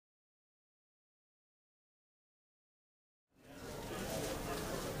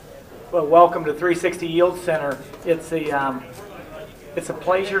Well, welcome to 360 Yield Center. It's a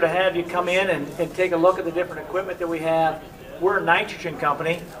pleasure to have you come in and take a look at the different equipment that we have. We're a nitrogen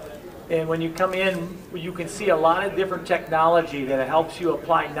company, and when you come in, you can see a lot of different technology that helps you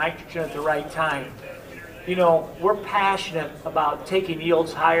apply nitrogen at the right time. You know, we're passionate about taking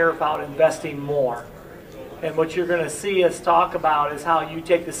yields higher without investing more. And what you're going to see us talk about is how you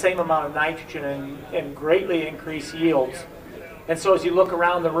take the same amount of nitrogen and greatly increase yields. And so as you look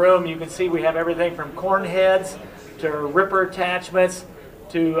around the room, you can see we have everything from corn heads to ripper attachments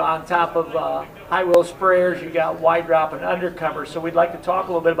to on top of high wheel sprayers. You got wide drop and undercover. So we'd like to talk a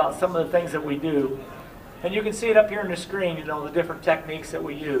little bit about some of the things that we do. And you can see it up here on the screen, you know, the different techniques that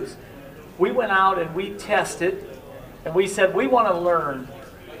we use. We went out and we tested, and we said we want to learn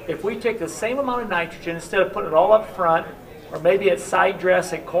if we take the same amount of nitrogen, instead of putting it all up front, or maybe at side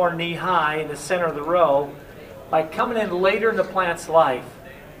dress at corn knee high in the center of the row, by coming in later in the plant's life.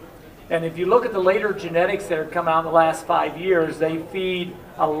 And if you look at the later genetics that are coming out in the last 5 years, they feed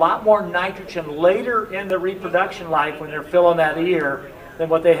a lot more nitrogen later in the reproduction life when they're filling that ear than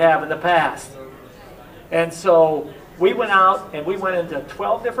what they have in the past. And so we went out and we went into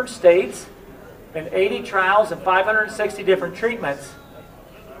 12 different states and 80 trials and 560 different treatments.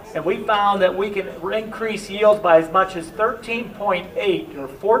 And we found that we can increase yields by as much as 13.8 or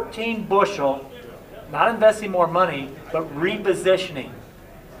 14 bushel, not investing more money, but repositioning.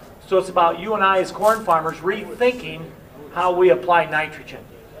 So it's about you and I as corn farmers rethinking how we apply nitrogen.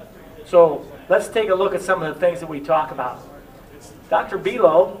 So let's take a look at some of the things that we talk about. Dr.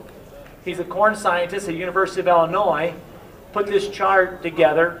 Bilo, he's a corn scientist at the University of Illinois, put this chart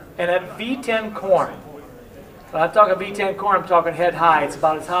together, and at V10 corn, when I'm talking V10 corn, I'm talking head high. It's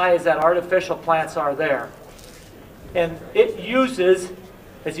about as high as that artificial plants are there. And it uses,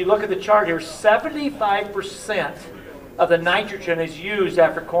 as you look at the chart here, 75% of the nitrogen is used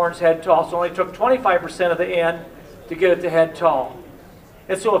after corn's head tall. So it only took 25% of the end to get it to head tall.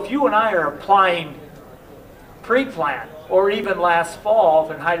 And so if you and I are applying pre-plant or even last fall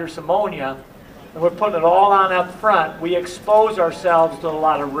with anhydrous ammonia, and we're putting it all on up front, we expose ourselves to a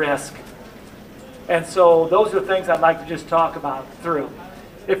lot of risk. And so those are things I'd like to just talk about through.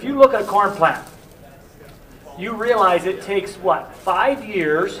 If you look at a corn plant, you realize it takes, what, 5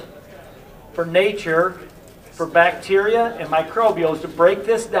 years for nature, for bacteria and microbials to break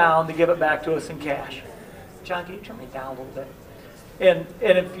this down to give it back to us in cash. John, can you turn me down a little bit? And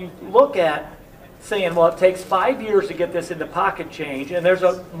if you look at saying, well, it takes 5 years to get this into pocket change, and there's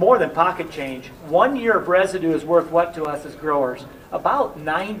more than pocket change. 1 year of residue is worth what to us as growers? About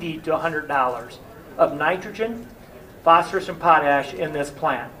 $90 to $100 of nitrogen, phosphorus, and potash in this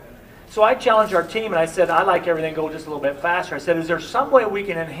plant. So I challenged our team and I said, I'd like everything to go just a little bit faster. I said, is there some way we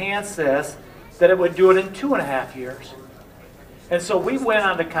can enhance this that it would do it in 2.5 years? And so we went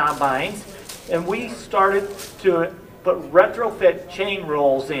on to combines and we started to put retrofit chain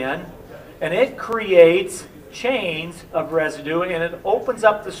rolls in, and it creates chains of residue and it opens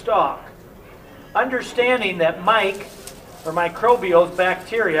up the stalk. Understanding that microbials,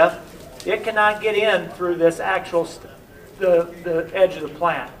 bacteria, it cannot get in through this actual, the edge of the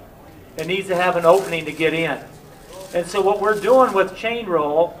plant. It needs to have an opening to get in. And so what we're doing with chain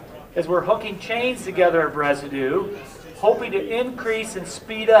roll is we're hooking chains together of residue, hoping to increase and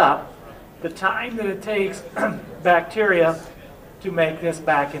speed up the time that it takes bacteria to make this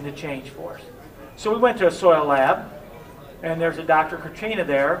back into change for us. So we went to a soil lab, and there's a Dr. Katrina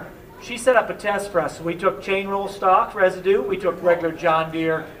there. She set up a test for us. So we took chain roll stalk residue, we took regular John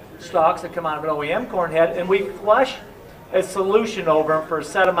Deere stalks that come out of an OEM corn head, and we flush a solution over them for a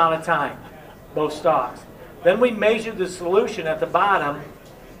set amount of time, both stalks. Then we measured the solution at the bottom,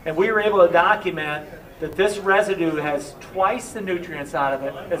 and we were able to document that this residue has twice the nutrients out of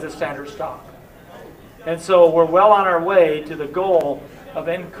it as a standard stalk. And so we're well on our way to the goal of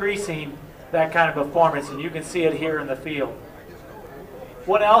increasing that kind of performance, and you can see it here in the field.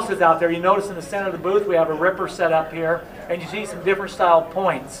 What else is out there? You notice in the center of the booth we have a ripper set up here, and you see some different style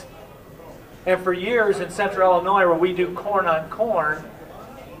points. And for years in central Illinois, where we do corn on corn,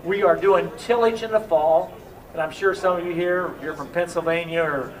 we are doing tillage in the fall. And I'm sure some of you here, if you're from Pennsylvania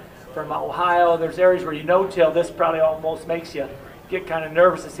or from Ohio, there's areas where you no-till. This probably almost makes you get kind of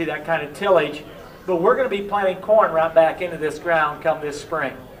nervous to see that kind of tillage. But we're going to be planting corn right back into this ground come this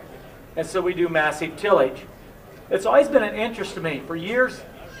spring. And so we do massive tillage. It's always been an interest to me. For years,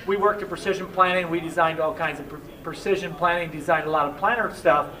 we worked at precision planting. We designed all kinds of precision planting, designed a lot of planter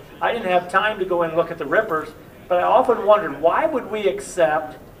stuff. I didn't have time to go in and look at the rippers, but I often wondered, why would we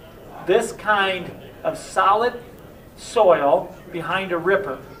accept this kind of solid soil behind a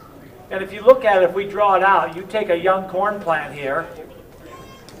ripper? And if you look at it, if we draw it out, you take a young corn plant here,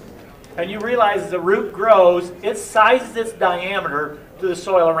 And you realize as the root grows, it sizes its diameter to the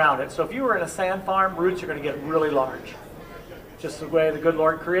soil around it. So if you were in a sand farm, roots are going to get really large, just the way the good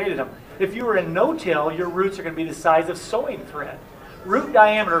Lord created them. If you were in no-till, your roots are going to be the size of sewing thread. Root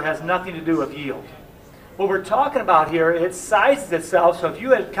diameter has nothing to do with yield. What we're talking about here, it sizes itself. So if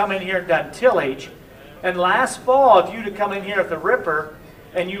you had come in here and done tillage, and last fall, if you'd have come in here with the ripper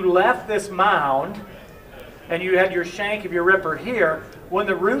and you left this mound and you had your shank of your ripper here, when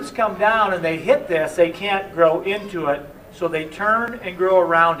the roots come down and they hit this, they can't grow into it, so they turn and grow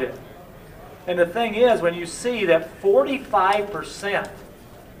around it. And the thing is, when you see that 45%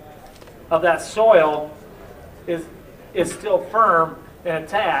 of that soil is still firm and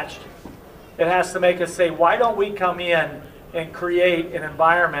attached, it has to make us say, why don't we come in and create an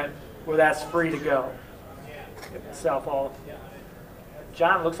environment where that's free to go? Get myself all.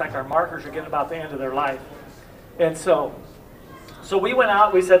 John, looks like our markers are getting about the end of their life. And so we went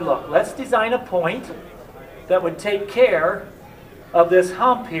out, we said, look, let's design a point that would take care of this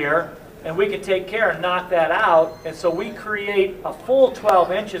hump here, and we can take care and knock that out. And so we create a full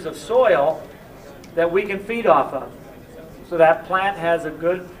 12 inches of soil that we can feed off of. So that plant has a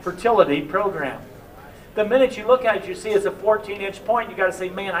good fertility program. The minute you look at it, you see it's a 14-inch point, you got to say,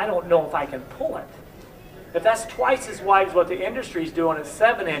 man, I don't know if I can pull it. If that's twice as wide as what the industry's doing at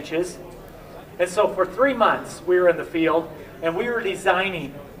 7 inches. And so for 3 months, we were in the field, and we were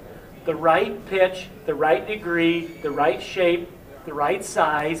designing the right pitch, the right degree, the right shape, the right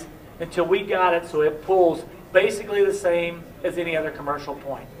size, until we got it so it pulls basically the same as any other commercial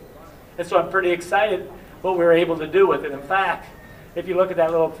point. And so I'm pretty excited what we were able to do with it. In fact, if you look at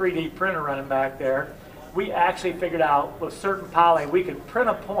that little 3D printer running back there, we actually figured out with certain poly, we could print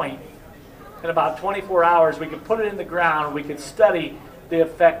a point in about 24 hours. We could put it in the ground. We could study the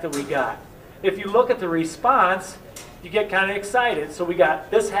effect that we got. If you look at the response, you get kind of excited. So we got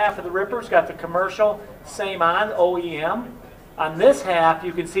this half of the rippers, got the commercial, same on, OEM. On this half,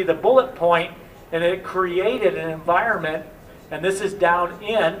 you can see the bullet point, and it created an environment, and this is down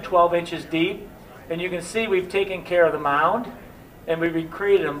in 12 inches deep. And you can see we've taken care of the mound, and we've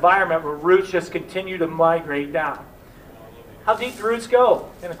created an environment where roots just continue to migrate down. How deep do roots go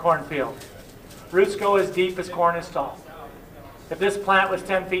in a cornfield? Roots go as deep as corn is tall. If this plant was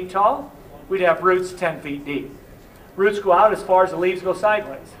 10 feet tall, we'd have roots 10 feet deep. Roots go out as far as the leaves go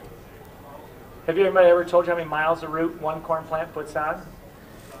sideways. Have you ever told you how many miles of root one corn plant puts on?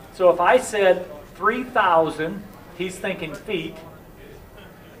 So if I said 3,000, he's thinking feet,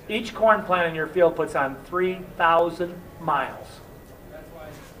 each corn plant in your field puts on 3,000 miles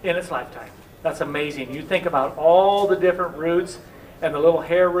in its lifetime. That's amazing. You think about all the different roots and the little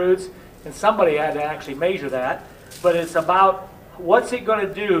hair roots, and somebody had to actually measure that, but it's about what's it going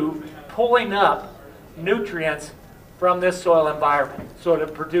to do pulling up nutrients from this soil environment so that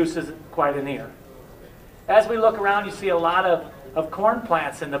it produces quite an ear. As we look around, you see a lot of corn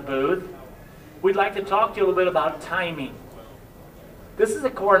plants in the booth. We'd like to talk to you a little bit about timing. This is a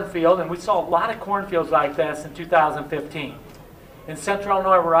cornfield, and we saw a lot of cornfields like this in 2015. In central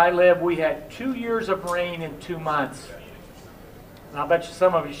Illinois, where I live, we had 2 years of rain in 2 months. And I'll bet you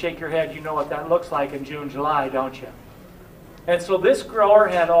some of you shake your head, you know what that looks like in June, July, don't you? And so this grower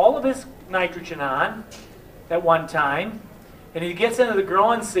had all of his nitrogen on at one time, and he gets into the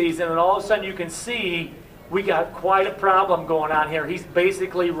growing season, and all of a sudden you can see we got quite a problem going on here. He's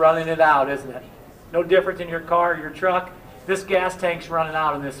basically running it out, isn't it? No different than your car or your truck. This gas tank's running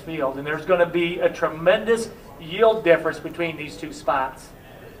out in this field, and there's going to be a tremendous yield difference between these two spots.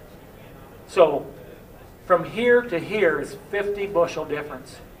 So from here to here is 50 bushel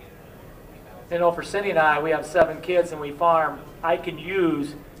difference. You know, for Cindy and I, we have 7 kids and we farm. I can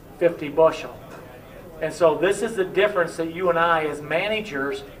use 50 bushel. And so this is the difference that you and I as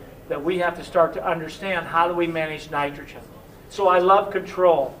managers that we have to start to understand. How do we manage nitrogen? So I love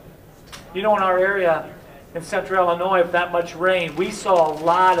control. You know, in our area in central Illinois, with that much rain, we saw a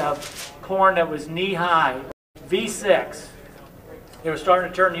lot of corn that was knee-high. V6. It was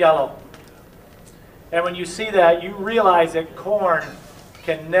starting to turn yellow. And when you see that, you realize that corn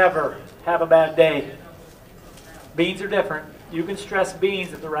can never have a bad day. Beans are different. You can stress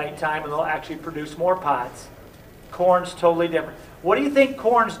beans at the right time and they'll actually produce more pods. Corn's totally different. What do you think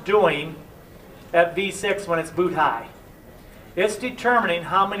corn's doing at V6 when it's boot high? It's determining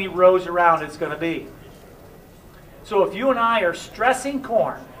how many rows around it's going to be. So if you and I are stressing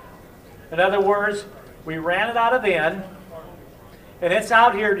corn, in other words, we ran it out of N, and it's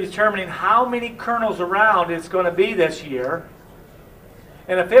out here determining how many kernels around it's going to be this year.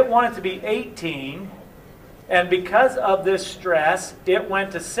 And if it wanted to be 18, and because of this stress, it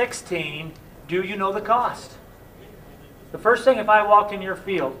went to 16, do you know the cost? The first thing, if I walked in your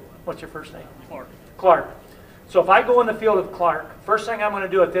field, What's your first name? Clark. Clark. So if I go in the field of Clark, first thing I'm going to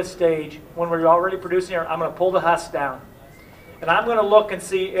do at this stage, when we're already producing here, I'm going to pull the husk down. And I'm going to look and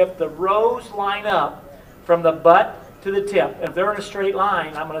see if the rows line up from the butt to the tip. If they're in a straight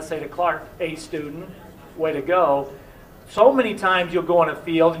line, I'm going to say to Clark, A student, way to go. So many times you'll go in a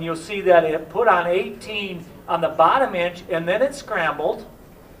field and you'll see that it put on 18 on the bottom inch and then it scrambled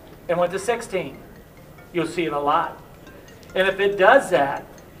and went to 16. You'll see it a lot. And if it does that,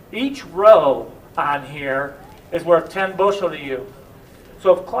 each row on here is worth 10 bushel to you.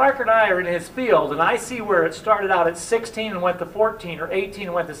 So if Clark and I are in his field and I see where it started out at 16 and went to 14 or 18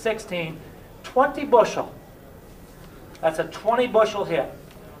 and went to 16, 20 bushel. That's a 20 bushel hit.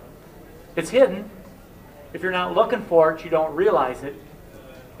 It's hidden. If you're not looking for it, you don't realize it.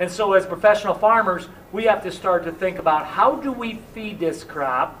 And so as professional farmers, we have to start to think about how do we feed this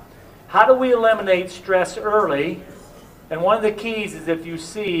crop? How do we eliminate stress early? And one of the keys is if you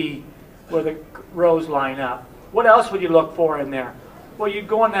see where the rows line up. What else would you look for in there? Well, you'd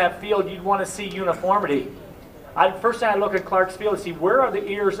go in that field, you'd want to see uniformity. First thing I look at Clark's field to see where are the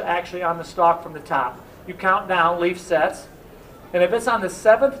ears actually on the stalk from the top. You count down, leaf sets, and if it's on the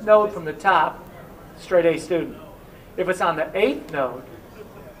 7th node from the top, straight A student. If it's on the 8th node,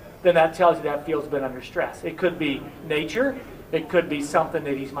 then that tells you that field's been under stress. It could be nature, it could be something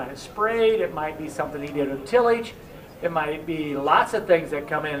that he might have sprayed, it might be something he did with tillage, it might be lots of things that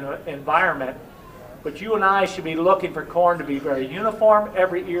come in the environment. But you and I should be looking for corn to be very uniform.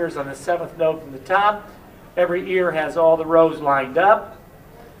 Every ear is on the 7th node from the top. Every ear has all the rows lined up.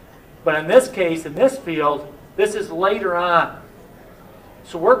 But in this case, in this field, this is later on.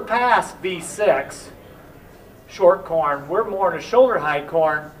 So we're past V6, short corn. We're more in a shoulder height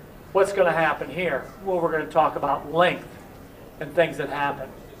corn. What's going to happen here? Well, we're going to talk about length and things that happen.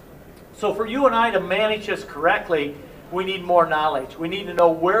 So for you and I to manage this correctly, we need more knowledge. We need to know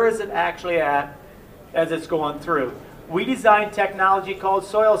where is it actually at as it's going through. We designed technology called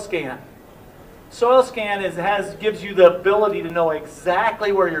Soil Scan. Soil Scan gives you the ability to know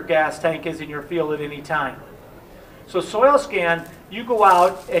exactly where your gas tank is in your field at any time. So Soil Scan, you go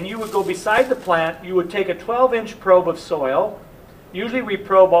out and you would go beside the plant, you would take a 12-inch probe of soil. Usually we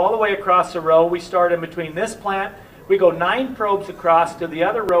probe all the way across the row. We start in between this plant. We go 9 probes across to the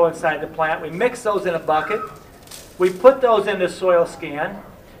other row inside the plant. We mix those in a bucket. We put those into Soil Scan.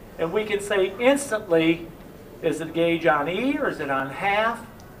 And we can say instantly, is it gauge on E or is it on half?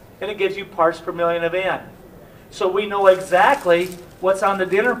 And it gives you parts per million of N. So we know exactly what's on the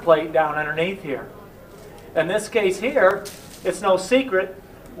dinner plate down underneath here. In this case here, it's no secret,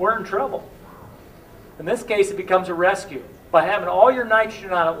 we're in trouble. In this case, it becomes a rescue. By having all your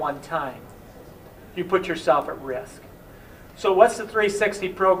nitrogen on at one time, you put yourself at risk. So what's the 360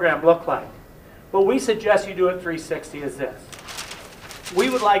 program look like? What we suggest you do at 360 is this. We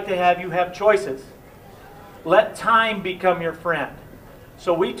would like to have you have choices. Let time become your friend.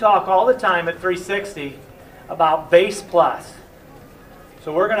 So we talk all the time at 360 about base plus.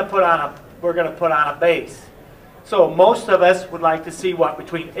 So we're going to put on a base. So most of us would like to see what,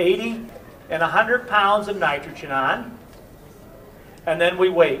 between 80 and 100 pounds of nitrogen on, and then we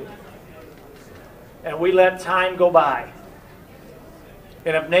wait. And we let time go by.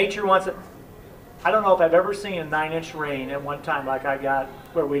 And if nature wants it, I don't know if I've ever seen a 9-inch rain at one time like I got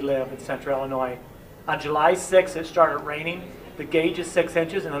where we live in central Illinois. On July 6th, it started raining. The gauge is 6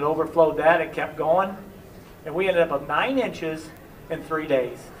 inches, and it overflowed that. It kept going. And we ended up with 9 inches in 3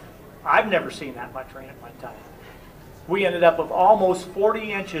 days. I've never seen that much rain at one time. We ended up with almost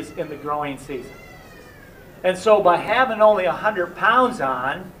 40 inches in the growing season. And so by having only 100 pounds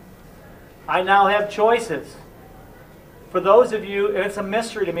on, I now have choices. For those of you, and it's a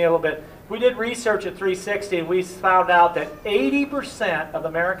mystery to me a little bit, we did research at 360 and we found out that 80% of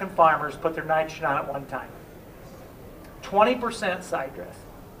American farmers put their nitrogen on at one time. 20% side dress.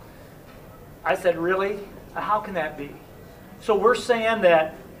 I said, really? How can that be? So we're saying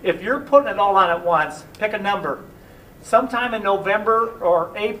that if you're putting it all on at once, pick a number. Sometime in November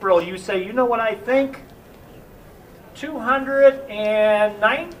or April, you say, you know what I think?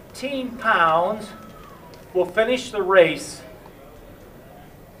 219 pounds will finish the race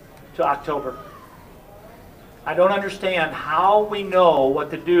to October. I don't understand how we know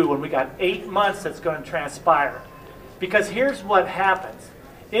what to do when we got 8 months that's going to transpire. Because here's what happens.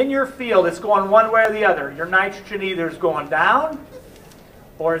 In your field, it's going one way or the other. Your nitrogen either is going down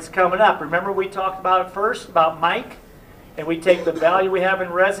or it's coming up. Remember we talked about it first, about Mike? And we take the value we have in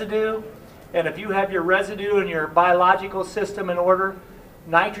residue, and if you have your residue and your biological system in order,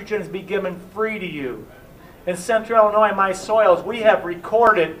 nitrogen is be given free to you. In central Illinois, my soils, we have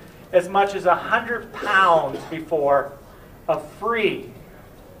recorded as much as 100 pounds before of free.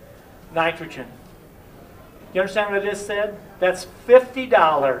 nitrogen. You understand what I just said? That's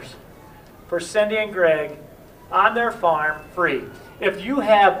 $50 for Cindy and Greg on their farm free. If you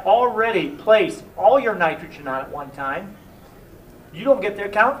have already placed all your nitrogen on at one time, you don't get the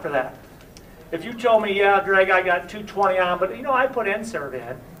account for that. If you told me, yeah, Greg, I got 220 on, but you know, I put N-Serve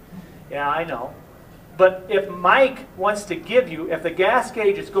in. Yeah, I know. But if Mike wants to give you, if the gas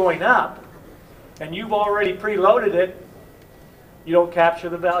gauge is going up and you've already preloaded it, you don't capture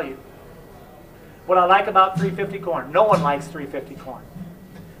the value. What I like about 350 corn, no one likes 350 corn.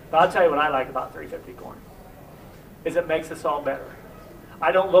 But I'll tell you what I like about 350 corn, is it makes us all better.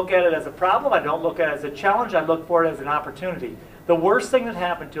 I don't look at it as a problem. I don't look at it as a challenge. I look for it as an opportunity. The worst thing that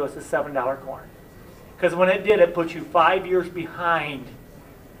happened to us is $7 corn. Because when it did, it put you 5 years behind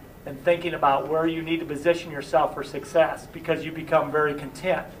in thinking about where you need to position yourself for success, because you become very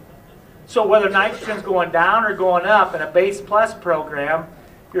content. So whether nitrogen's going down or going up in a Base Plus program,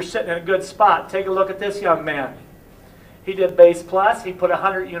 you're sitting in a good spot. Take a look at this young man. He did Base Plus. He put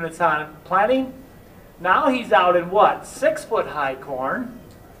 100 units on planting. Now he's out in what? 6-foot high corn.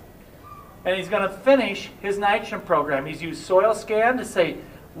 And he's going to finish his nitrogen program. He's used soil scan to say,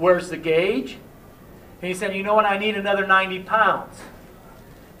 where's the gauge? And he said, you know what, I need another 90 pounds.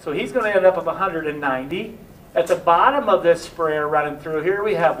 So he's going to end up with 190. At the bottom of this sprayer running through here,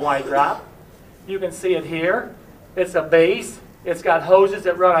 we have Y drop. You can see it here. It's a base. It's got hoses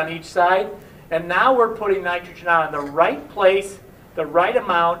that run on each side. And now we're putting nitrogen on in the right place, the right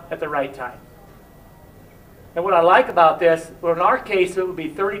amount, at the right time. And what I like about this, well, in our case, it would be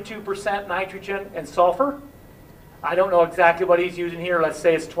 32% nitrogen and sulfur. I don't know exactly what he's using here. Let's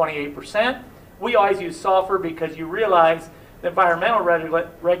say it's 28%. We always use sulfur because you realize the environmental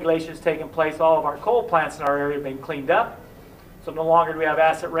regulations taking place. All of our coal plants in our area have been cleaned up. So no longer do we have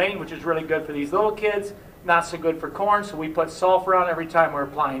acid rain, which is really good for these little kids. Not so good for corn, so we put sulfur on every time we're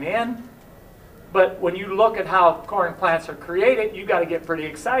applying in. But when you look at how corn plants are created, you got to get pretty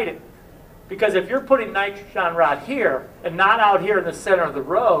excited. Because if you're putting nitrogen on right here and not out here in the center of the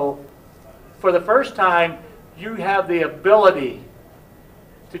row, for the first time, you have the ability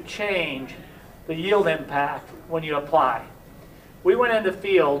to change the yield impact when you apply. We went into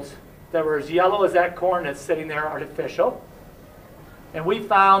fields that were as yellow as that corn that's sitting there artificial, and we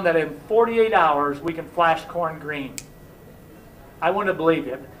found that in 48 hours we can flash corn green. I wouldn't have believed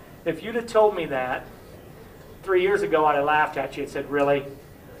it. If you'd have told me that 3 years ago, I'd have laughed at you and said, really?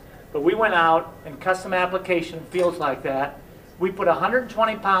 But we went out and custom application in fields like that. We put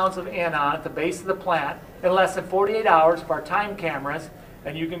 120 pounds of N on at the base of the plant in less than 48 hours of our time cameras,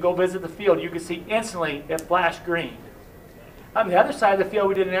 and you can go visit the field. You can see instantly it flashed green. On the other side of the field,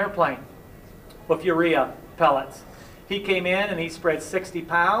 we did an airplane with urea pellets. He came in and he spread 60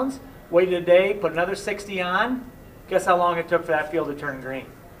 pounds, waited a day, put another 60 on. Guess how long it took for that field to turn green?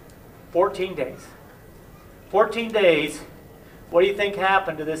 14 days. 14 days. What do you think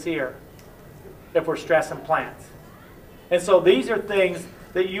happened to this ear if we're stressing plants? And so these are things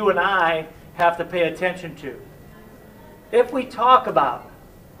that you and I have to pay attention to. If we talk about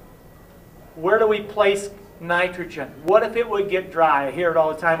where do we place nitrogen, what if it would get dry? I hear it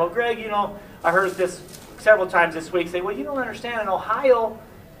all the time. Well, Greg, you know, I heard this several times this week say, well, you don't understand, in Ohio,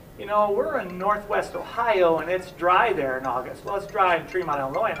 you know, we're in northwest Ohio and it's dry there in August. Well, it's dry in Tremont,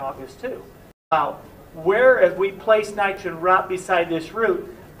 Illinois in August too. Where if we place nitrogen right beside this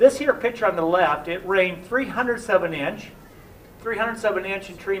root, this here picture on the left, it rained 300ths of an inch. 300ths of an inch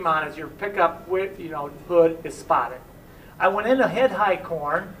in Tremont as your pickup with, you know, hood is spotted. I went into head-high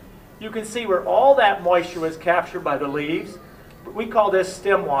corn. You can see where all that moisture was captured by the leaves. We call this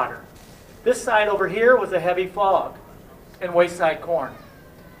stem water. This side over here was a heavy fog in wayside corn.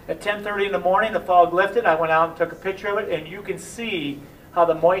 At 10:30 in the morning, the fog lifted. I went out and took a picture of it, and you can see how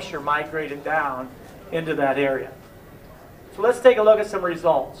the moisture migrated down into that area. So let's take a look at some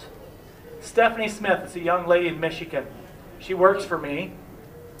results. Stephanie Smith is a young lady in Michigan. She works for me.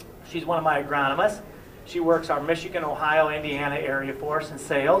 She's one of my agronomists. She works our Michigan, Ohio, Indiana area for us in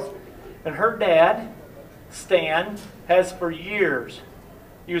sales. And her dad, Stan, has for years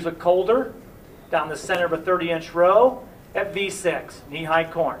used a colder down the center of a 30-inch row at V6, knee-high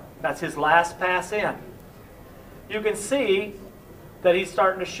corn. That's his last pass in. You can see that he's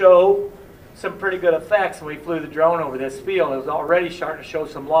starting to show some pretty good effects. When we flew the drone over this field, it was already starting to show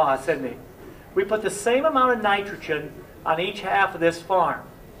some loss, isn't he? We put the same amount of nitrogen on each half of this farm.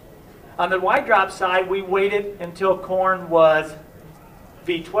 On the Y drop side, we waited until corn was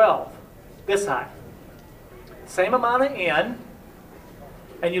V12, this high. Same amount of N,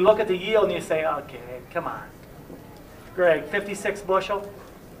 and you look at the yield and you say, okay, come on. Greg, 56 bushel,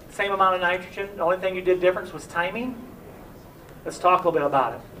 same amount of nitrogen. The only thing you did difference was timing. Let's talk a little bit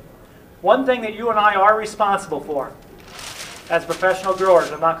about it. One thing that you and I are responsible for as professional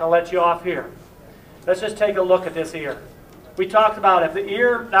growers, I'm not going to let you off here. Let's just take a look at this ear. We talked about if the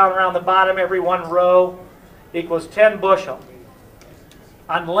ear down around the bottom, every one row equals 10 bushel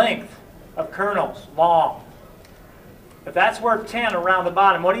on length of kernels, long. If that's worth 10 around the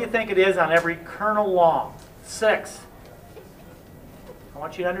bottom, what do you think it is on every kernel long? 6. I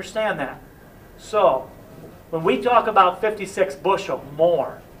want you to understand that. So, when we talk about 56 bushel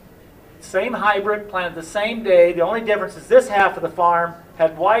more, same hybrid, planted the same day, the only difference is this half of the farm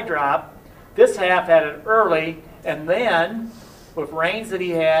had wide drop, this half had it early, and then, with rains that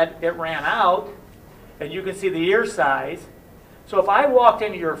he had, it ran out, and you can see the ear size. So if I walked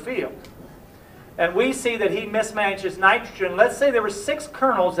into your field, and we see that he mismanages nitrogen, let's say there were 6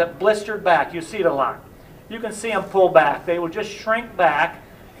 kernels that blistered back. You see it a lot. You can see them pull back. They will just shrink back.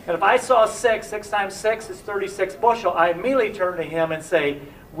 And if I saw 6 times 6 is 36 bushel, I immediately turn to him and say,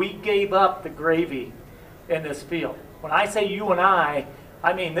 we gave up the gravy in this field. When I say you and I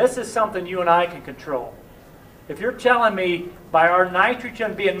mean this is something you and I can control. If you're telling me by our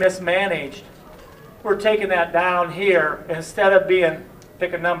nitrogen being mismanaged, we're taking that down here, instead of being,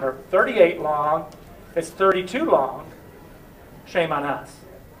 pick a number, 38 long, it's 32 long, shame on us.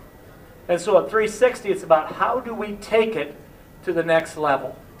 And so at 360, it's about how do we take it to the next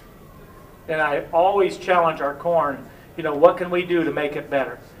level. And I always challenge our corn, you know, what can we do to make it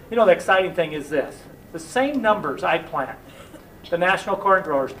better? You know, the exciting thing is this. The same numbers I plant, the National Corn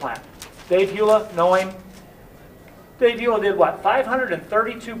Growers plant. Dave Hula, know him? Dave Hula did what,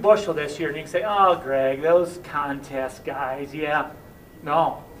 532 bushel this year. And you can say, oh, Greg, those contest guys, yeah.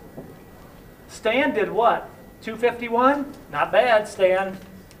 No. Stan did what, 251? Not bad, Stan.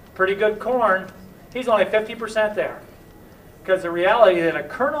 Pretty good corn. He's only 50% there. Because the reality is that a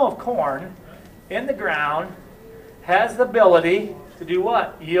kernel of corn in the ground has the ability to do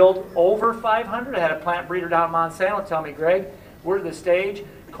what? Yield over 500. I had a plant breeder down in Monsanto tell me, Greg, we're at the stage,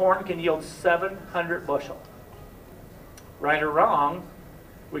 corn can yield 700 bushel. Right or wrong,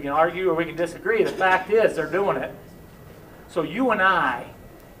 we can argue or we can disagree. The fact is they're doing it. So you and I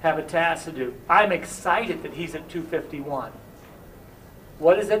have a task to do. I'm excited that he's at 251.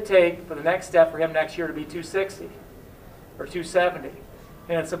 What does it take for the next step for him next year to be 260 or 270?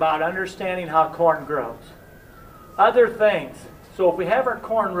 And it's about understanding how corn grows. Other things. So if we have our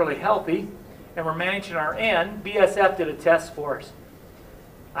corn really healthy and we're managing our N, BSF did a test for us.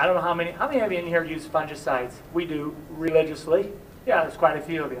 I don't know how many of you in here use fungicides? We do religiously. Yeah, there's quite a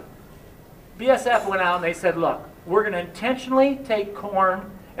few of you. BSF went out and they said, look, we're going to intentionally take corn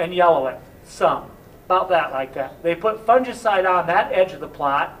and yellow it. Some. About that, like that. They put fungicide on that edge of the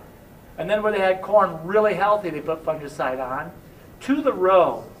plot, and then where they had corn really healthy, they put fungicide on. To the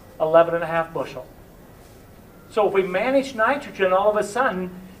row, 11.5 bushel. So if we manage nitrogen, all of a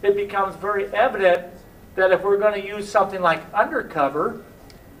sudden, it becomes very evident that if we're going to use something like undercover,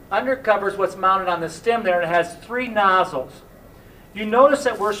 undercover is what's mounted on the stem there, and it has 3 nozzles. You notice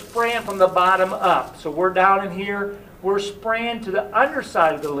that we're spraying from the bottom up. So we're down in here, we're spraying to the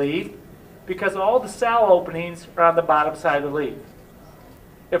underside of the leaf because all the cell openings are on the bottom side of the leaf.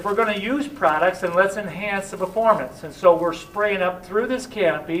 If we're going to use products, then let's enhance the performance. And so we're spraying up through this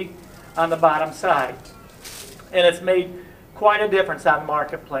canopy on the bottom side. And it's made quite a difference on the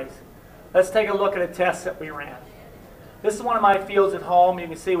marketplace. Let's take a look at a test that we ran. This is one of my fields at home. You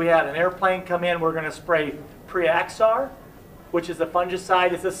can see we had an airplane come in. We're going to spray Preaxar, which is a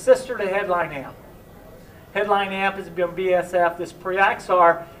fungicide. It's a sister to Headline Amp. Headline Amp is BSF. This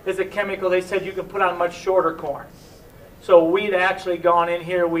Preaxar is a chemical they said you can put on much shorter corn. So we'd actually gone in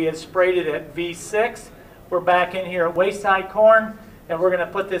here. We had sprayed it at V6. We're back in here at Wayside Corn, and we're going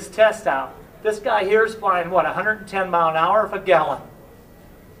to put this test out. This guy here is flying, what, 110 mile an hour of a gallon.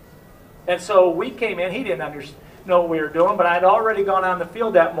 And so we came in. He didn't know what we were doing, but I'd already gone on the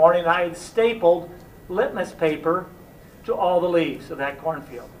field that morning, and I had stapled litmus paper to all the leaves of that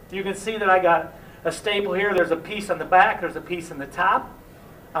cornfield. You can see that I got a staple here. There's a piece on the back. There's a piece on the top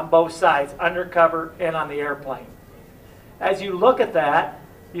on both sides, undercover and on the airplane. As you look at that,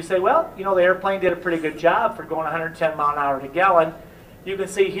 you say, well, you know, the airplane did a pretty good job for going 110 mile an hour to gallon. You can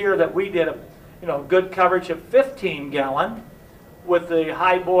see here that we did a good coverage of 15 gallon with the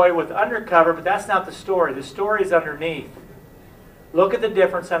high boy with undercover, but that's not the story. The story is underneath. Look at the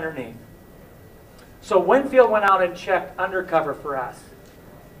difference underneath. So Winfield went out and checked undercover for us.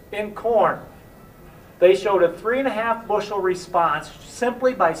 In corn, they showed a 3.5 bushel response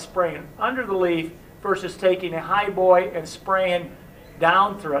simply by spraying under the leaf versus taking a high boy and spraying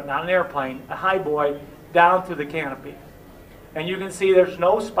down through it, not an airplane, a high boy down through the canopy. And you can see there's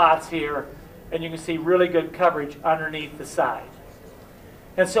no spots here, and you can see really good coverage underneath the side.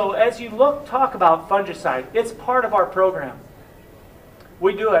 And so as you talk about fungicide, it's part of our program.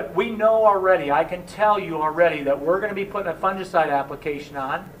 We do it. We know already, I can tell you already, that we're going to be putting a fungicide application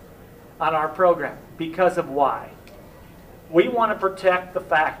on our program. Because of why? We want to protect the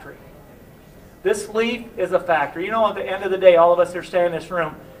factory. This leaf is a factory. You know, at the end of the day, all of us that are standing in this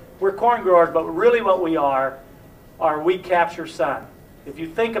room, we're corn growers, but really what we are we capture sun. If you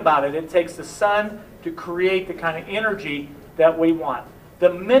think about it, it takes the sun to create the kind of energy that we want.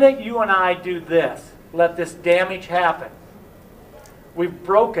 The minute you and I do this, let this damage happen, we've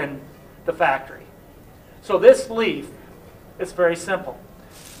broken the factory. So this leaf, it's very simple.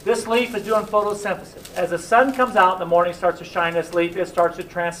 This leaf is doing photosynthesis. As the sun comes out in the morning, starts to shine this leaf, it starts to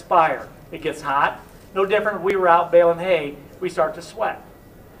transpire. It gets hot. No different if we were out baling hay, we start to sweat.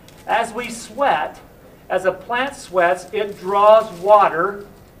 As we sweat, as a plant sweats, it draws water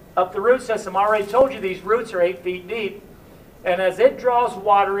up the root system. I already told you these roots are 8 feet deep. And as it draws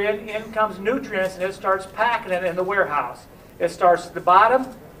water in comes nutrients, and it starts packing it in the warehouse. It starts at the bottom,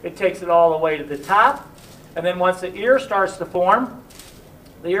 it takes it all the way to the top, and then once the ear starts to form,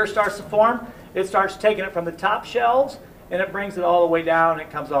 it starts taking it from the top shelves, and it brings it all the way down, and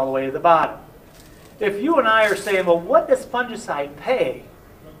it comes all the way to the bottom. If you and I are saying, well, what does fungicide pay?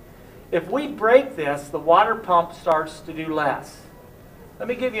 If we break this, the water pump starts to do less. Let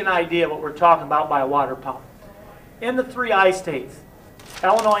me give you an idea of what we're talking about by a water pump. In the 3 I states,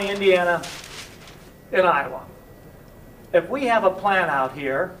 Illinois, Indiana, and Iowa, if we have a plant out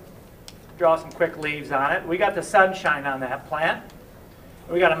here, draw some quick leaves on it, we got the sunshine on that plant,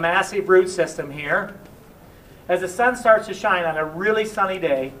 we got a massive root system here. As the sun starts to shine on a really sunny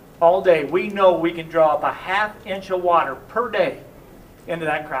day, all day, we know we can draw up a ½ inch of water per day into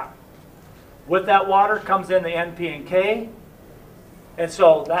that crop. With that water comes in the NP and K, and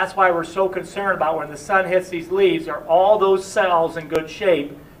so that's why we're so concerned about when the sun hits these leaves, are all those cells in good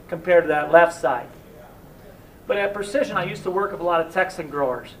shape compared to that left side. But at Precision, I used to work with a lot of Texan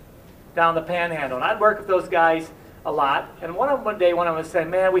growers down the Panhandle, and I'd work with those guys a lot. And one day, one of them said,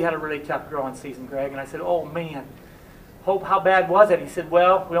 "Man, we had a really tough growing season, Greg." And I said, "Oh man, how bad was it?" He said,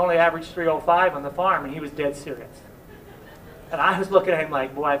 "Well, we only averaged 305 on the farm," and he was dead serious. And I was looking at him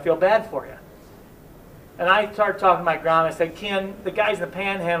like, "Boy, I feel bad for you." And I started talking to my agronomist. I said, "Ken, the guys in the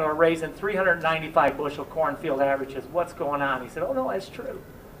Panhandle are raising 395 bushel cornfield averages. What's going on?" He said, "Oh no, that's true."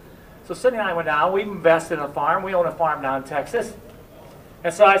 So Cindy and I went down. We invested in a farm. We own a farm down in Texas.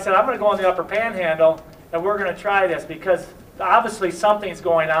 And so I said, "I'm going to go in the upper Panhandle, and we're going to try this because obviously something's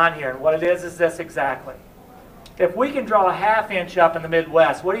going on here." And what it is this exactly. If we can draw a ½ inch up in the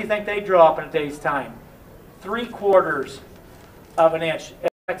Midwest, what do you think they draw up in a day's time? 3/4 of an inch. In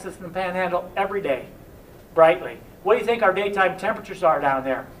Texas and the Panhandle every day, brightly. What do you think our daytime temperatures are down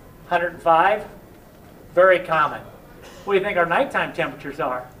there? 105? Very common. What do you think our nighttime temperatures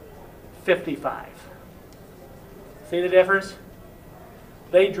are? 55. See the difference?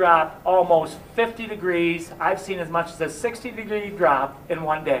 They drop almost 50 degrees. I've seen as much as a 60-degree drop in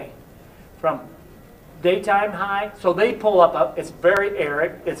one day from daytime high. So they pull up, it's very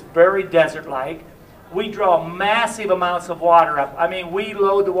arid, it's very desert-like. We draw massive amounts of water up. I mean, we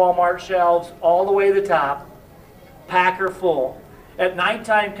load the Walmart shelves all the way to the top, packer full. At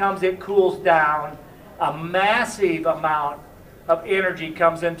nighttime comes, it cools down. A massive amount of energy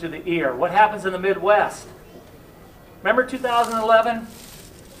comes into the ear. What happens in the Midwest? Remember 2011?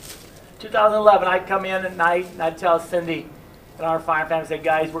 2011, I'd come in at night and I'd tell Cindy and our farm family, say,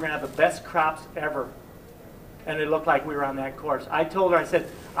 "Guys, we're going to have the best crops ever." And it looked like we were on that course. I told her, I said,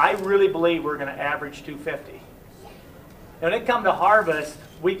 "I really believe we're going to average 250. And when it come to harvest,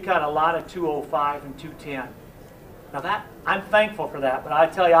 we cut a lot of 205 and 210. Now that, I'm thankful for that, but I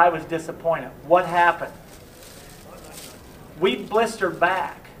tell you, I was disappointed. What happened? We blistered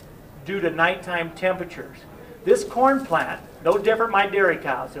back due to nighttime temperatures. This corn plant, no different my dairy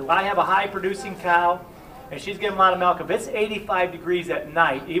cows. So I have a high producing cow, and she's getting a lot of milk. If it's 85 degrees at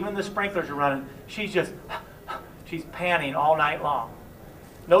night, even the sprinklers are running, she's panning all night long.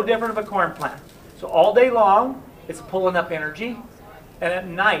 No different of a corn plant. So all day long, it's pulling up energy, and at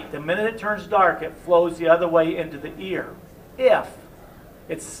night, the minute it turns dark, it flows the other way into the ear. If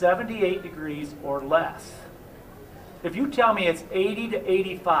it's 78 degrees or less. If you tell me it's 80 to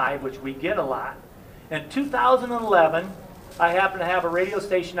 85, which we get a lot, in 2011, I happened to have a radio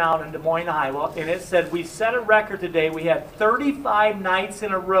station out in Des Moines, Iowa, and it said we set a record today. We had 35 nights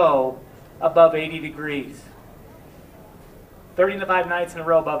in a row above 80 degrees. 35 nights in a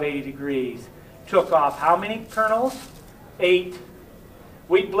row above 80 degrees. Took off how many kernels? 8.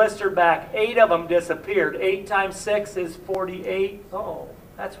 We blistered back. 8 of them disappeared. 8 times 6 is 48. Oh,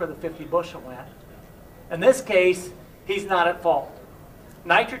 that's where the 50 bushel went. In this case, he's not at fault.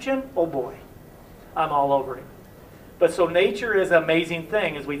 Nitrogen, oh boy, I'm all over it. But so nature is an amazing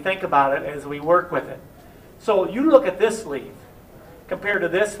thing as we think about it, as we work with it. So you look at this leaf compared to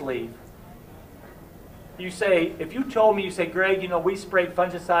this leaf. You say, if you told me, you say, Greg, you know, we sprayed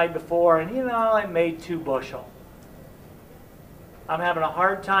fungicide before and, you know, I made 2 bushel. I'm having a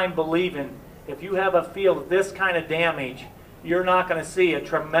hard time believing if you have a field with this kind of damage, you're not going to see a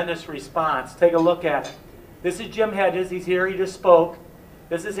tremendous response. Take a look at it. This is Jim Hedges. He's here. He just spoke.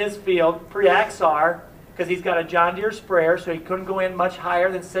 This is his field, pre-Axar, because he's got a John Deere sprayer, so he couldn't go in much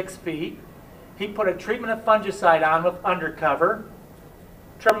higher than 6 feet. He put a treatment of fungicide on with undercover.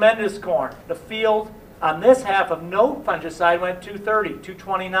 Tremendous corn. The field on this half of no fungicide went 230,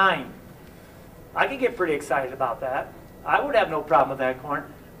 229. I could get pretty excited about that. I would have no problem with that corn.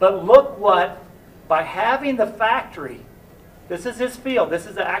 But look what, by having the factory, this is his field, this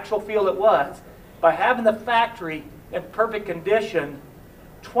is the actual field it was, by having the factory in perfect condition,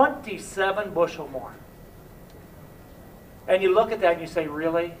 27 bushel more. And you look at that and you say,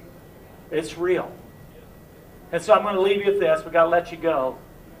 really? It's real. And so I'm going to leave you with this. We've got to let you go.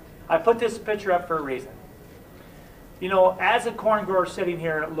 I put this picture up for a reason. You know, as a corn grower sitting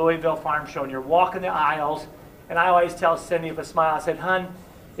here at Louisville Farm Show and you're walking the aisles, and I always tell Cindy with a smile, I said, hun,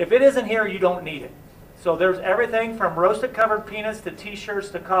 if it isn't here, you don't need it. So there's everything from roasted covered peanuts to t-shirts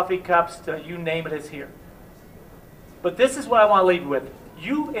to coffee cups to you name it is here. But this is what I want to leave you with.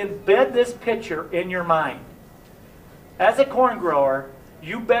 You embed this picture in your mind. As a corn grower,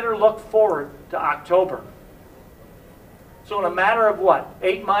 you better look forward to October. So in a matter of what,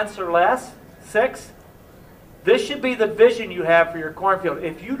 8 months or less? 6? This should be the vision you have for your cornfield.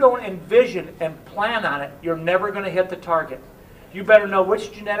 If you don't envision and plan on it, you're never going to hit the target. You better know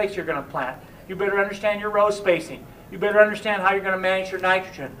which genetics you're going to plant. You better understand your row spacing. You better understand how you're going to manage your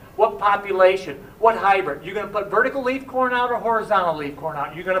nitrogen. What population, what hybrid. You're going to put vertical leaf corn out or horizontal leaf corn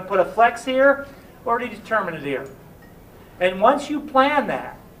out. You're going to put a flex here or a determinate here. And once you plan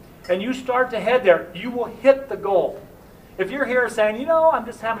that and you start to head there, you will hit the goal. If you're here saying, you know, I'm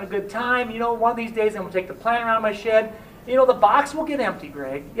just having a good time, you know, one of these days I'm going to take the planter out of my shed, you know, the box will get empty,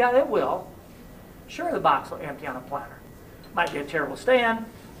 Greg. Yeah, it will. Sure, the box will empty on a planter. Might be a terrible stand,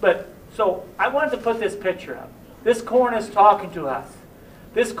 but so I wanted to put this picture up. This corn is talking to us.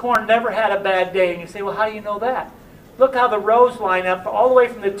 This corn never had a bad day. And you say, well, how do you know that? Look how the rows line up all the way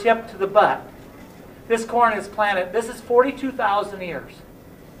from the tip to the butt. This corn is planted. This is 42,000 ears.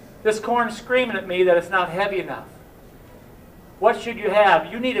 This corn is screaming at me that it's not heavy enough. What should you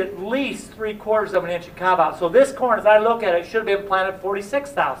have? You need at least 3/4 of an inch of cob out. So this corn, as I look at it, should have been planted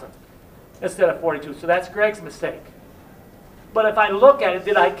 46,000 instead of 42. So that's Greg's mistake. But if I look at it,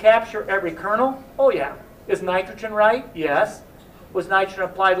 did I capture every kernel? Oh yeah. Is nitrogen right? Yes. Was nitrogen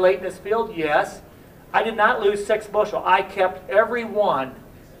applied late in this field? Yes. I did not lose 6 bushel. I kept every one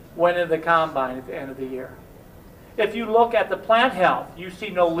went into the combine at the end of the year. If you look at the plant health, you see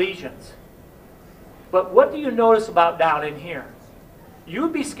no lesions. But what do you notice about down in here? You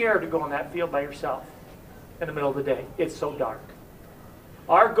would be scared to go in that field by yourself in the middle of the day. It's so dark.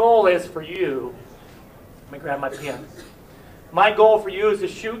 Our goal is for you, let me grab my pen. My goal for you is to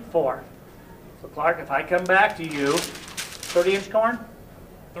shoot for. So Clark, if I come back to you, 30-inch corn?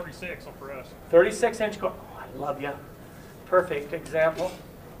 36 for us. 36-inch corn. Oh, I love you. Perfect example.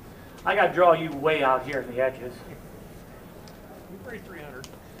 I got to draw you way out here in the edges. We bring 300.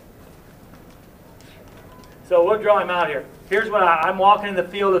 So we'll draw him out here. Here's what I'm walking in the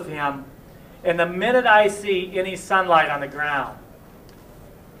field with him, and the minute I see any sunlight on the ground,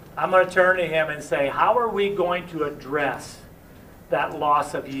 I'm going to turn to him and say, how are we going to address that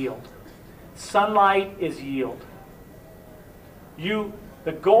loss of yield? Sunlight is yield.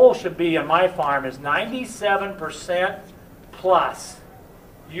 The goal should be on my farm is 97% plus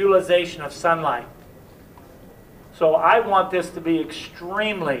utilization of sunlight. So I want this to be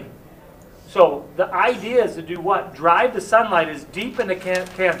extremely, so the idea is to do what? Drive the sunlight as deep in the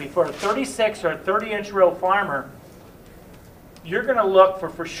canopy. For a 36 or a 30-inch row farmer, you're going to look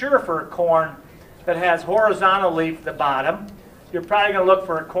for sure for a corn that has horizontal leaf at the bottom. You're probably going to look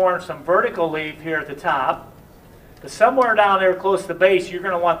for a corn, some vertical leaf here at the top. But somewhere down there close to the base, you're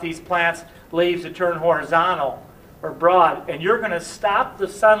going to want these plants' leaves to turn horizontal or broad. And you're going to stop the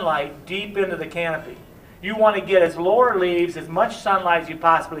sunlight deep into the canopy. You want to get as lower leaves, as much sunlight as you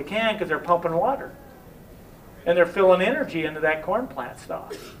possibly can because they're pumping water. And they're filling energy into that corn plant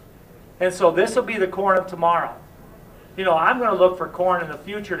stalk. And so this will be the corn of tomorrow. You know, I'm going to look for corn in the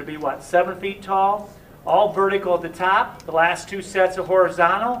future to be, what, 7 feet tall? All vertical at the top. The last 2 sets of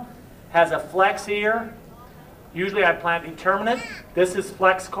horizontal. Has a flex ear. Usually I plant determinate. This is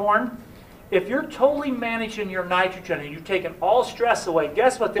flex corn. If you're totally managing your nitrogen and you've taken all stress away,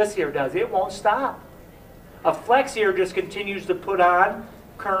 guess what this here does? It won't stop. A flex here just continues to put on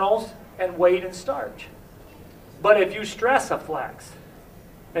kernels and weight and starch. But if you stress a flex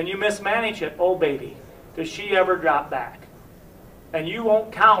and you mismanage it, oh baby, does she ever drop back? And you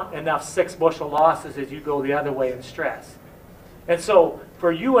won't count enough 6 bushel losses as you go the other way in stress. And so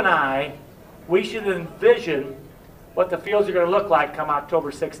for you and I, we should envision what the fields are going to look like come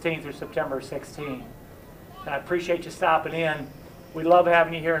October 16th or September 16th. And I appreciate you stopping in. We love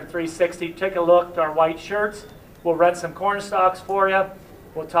having you here in 360. Take a look at our white shirts. We'll rent some corn stalks for you.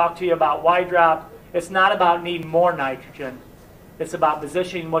 We'll talk to you about Y-drop. It's not about needing more nitrogen. It's about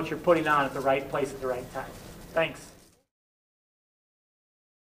positioning what you're putting on at the right place at the right time. Thanks.